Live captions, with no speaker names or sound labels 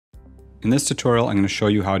In this tutorial, I'm going to show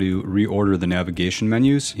you how to reorder the navigation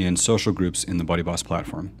menus in social groups in the BuddyBoss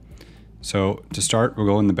platform. So to start, we'll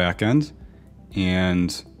go in the back end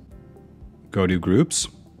and go to groups.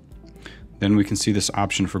 Then we can see this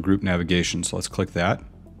option for group navigation. So let's click that.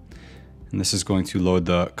 And this is going to load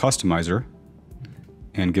the customizer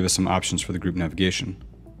and give us some options for the group navigation.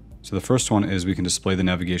 So the first one is we can display the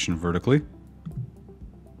navigation vertically.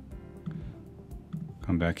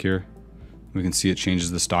 Come back here. We can see it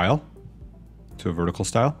changes the style to a vertical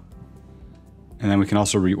style. And then we can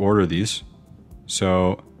also reorder these.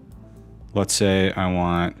 So let's say I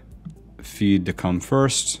want feed to come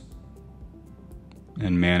first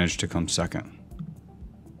and manage to come second.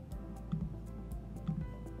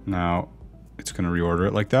 Now it's going to reorder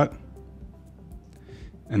it like that.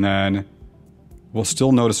 And then we'll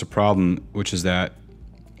still notice a problem, which is that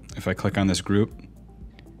if I click on this group,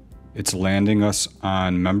 it's landing us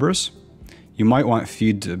on members. You might want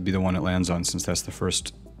feed to be the one it lands on since that's the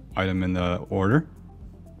first item in the order.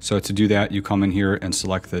 So to do that, you come in here and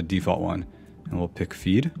select the default one, and we'll pick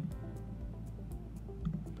feed.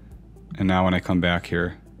 And now when I come back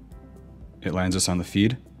here, it lands us on the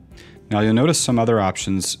feed. Now you'll notice some other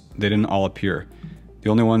options, they didn't all appear. The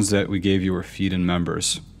only ones that we gave you were feed and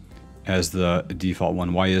members as the default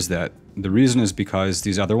one. Why is that? The reason is because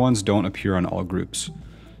these other ones don't appear on all groups.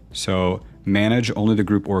 So manage, only the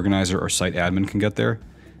group organizer or site admin can get there.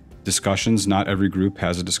 Discussions, not every group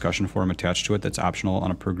has a discussion forum attached to it that's optional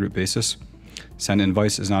on a per group basis. Send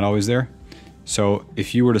invites is not always there. So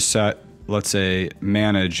if you were to set, let's say,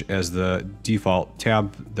 manage as the default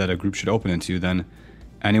tab that a group should open into, then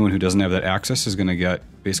anyone who doesn't have that access is going to get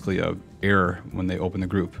basically an error when they open the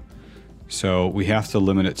group. So we have to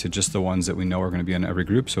limit it to just the ones that we know are going to be in every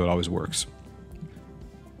group, so it always works.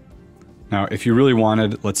 Now, if you really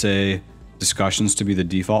wanted, let's say, discussions to be the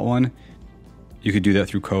default one, you could do that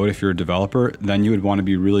through code if you're a developer. Then you would want to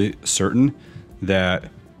be really certain that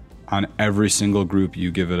on every single group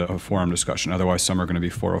you give it a forum discussion. Otherwise, some are going to be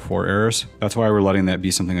 404 errors. That's why we're letting that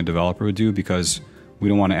be something a developer would do, because we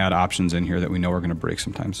don't want to add options in here that we know are going to break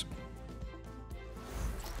sometimes.